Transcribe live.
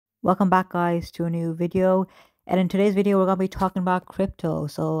Welcome back, guys, to a new video. And in today's video, we're going to be talking about crypto.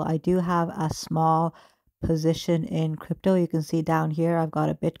 So I do have a small position in crypto. You can see down here, I've got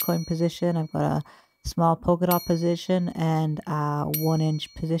a Bitcoin position, I've got a small Polkadot position, and a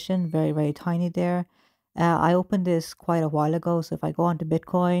 1-inch position, very, very tiny there. I opened this quite a while ago. So if I go onto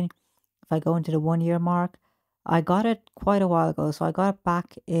Bitcoin, if I go into the 1 year mark, I got it quite a while ago. So I got it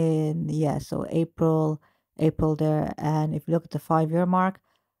back in, so April there. And if you look at the 5 year mark,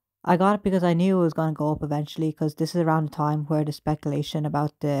 I got it because I knew it was going to go up eventually, because this is around the time where the speculation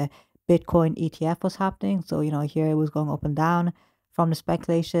about the Bitcoin ETF was happening. So, here it was going up and down from the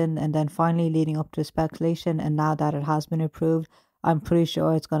speculation, and then finally leading up to the speculation. And now that it has been approved, I'm pretty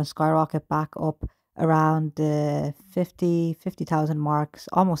sure it's going to skyrocket back up around the 50,000 marks,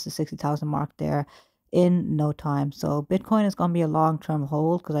 almost the 60,000 mark there in no time. So Bitcoin is going to be a long-term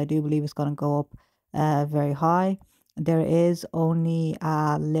hold, because I do believe it's going to go up very high. There is only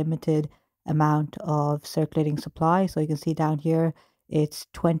a limited amount of circulating supply. So you can see down here, it's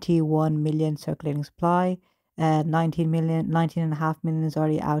 21 million circulating supply, and 19.5 million is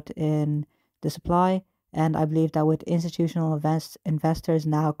already out in the supply. And I believe that with institutional investors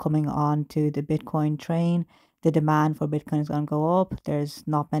now coming on to the Bitcoin train, the demand for Bitcoin is going to go up. There's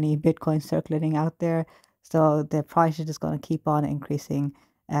not many Bitcoin circulating out there. So the price is just going to keep on increasing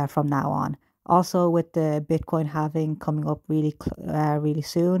from now on. Also, with the Bitcoin halving coming up really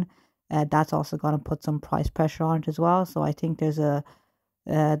soon, that's also going to put some price pressure on it as well. So I think there's a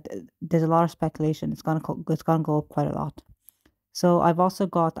lot of speculation. It's gonna go up quite a lot. So I've also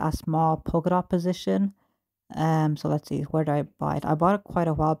got a small Polkadot position. So let's see, where did I buy it? I bought it quite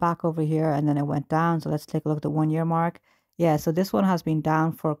a while back over here, and then it went down. So let's take a look at the 1 year mark. Yeah, so this one has been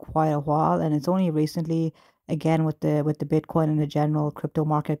down for quite a while, and it's only recently, again, with the Bitcoin and the general crypto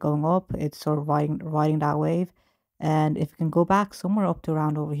market going up, it's sort of riding that wave. And if you can go back somewhere up to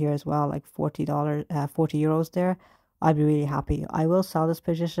around over here as well, like $40, 40 euros there, I'd be really happy. I will sell this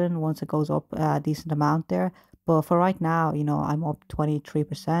position once it goes up a decent amount there. But for right now, I'm up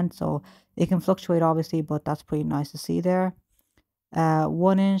 23%. So it can fluctuate obviously, but that's pretty nice to see there.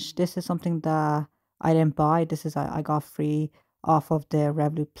 1 inch, this is something that I didn't buy. This is I got free off of the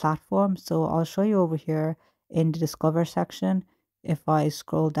Revolut platform. So I'll show you over here in the discover section. If I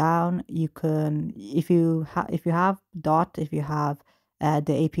scroll down, you can, if you have DOT, if you have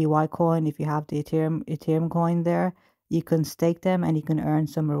the APY coin, if you have the Ethereum coin there, you can stake them and you can earn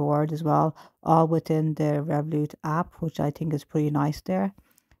some reward as well, all within the Revolut app, which I think is pretty nice there.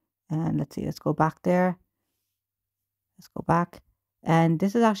 And let's see, let's go back there. Let's go back. And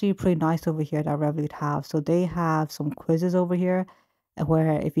this is actually pretty nice over here that Revolut have. So they have some quizzes over here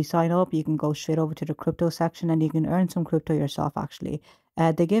where if you sign up, you can go straight over to the crypto section and you can earn some crypto yourself actually.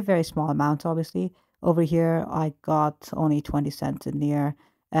 They give very small amounts, obviously. Over here, I got only 20 cents in there.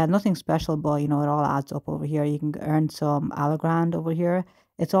 Nothing special, but it all adds up over here. You can earn some Algorand over here.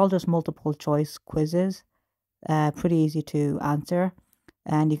 It's all just multiple choice quizzes. Pretty easy to answer.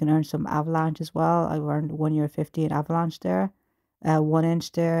 And you can earn some Avalanche as well. I earned 1 year 50 in Avalanche there. 1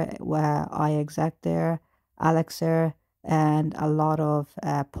 inch there, where I exec there, Alexer, and a lot of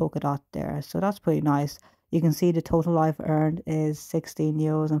Polkadot there. So that's pretty nice. You can see the total I've earned is 16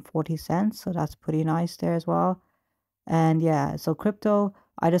 euros and 40 cents. So that's pretty nice there as well. And yeah, so crypto,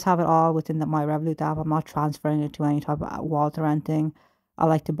 I just have it all within my Revolut app. I'm not transferring it to any type of wallet or anything. I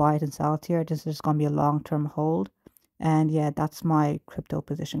like to buy it and sell it here. This is just going to be a long-term hold. And yeah, that's my crypto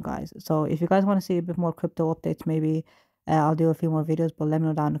position, guys. So if you guys want to see a bit more crypto updates, maybe I'll do a few more videos, but let me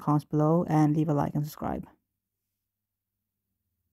know down in the comments below and leave a like and subscribe.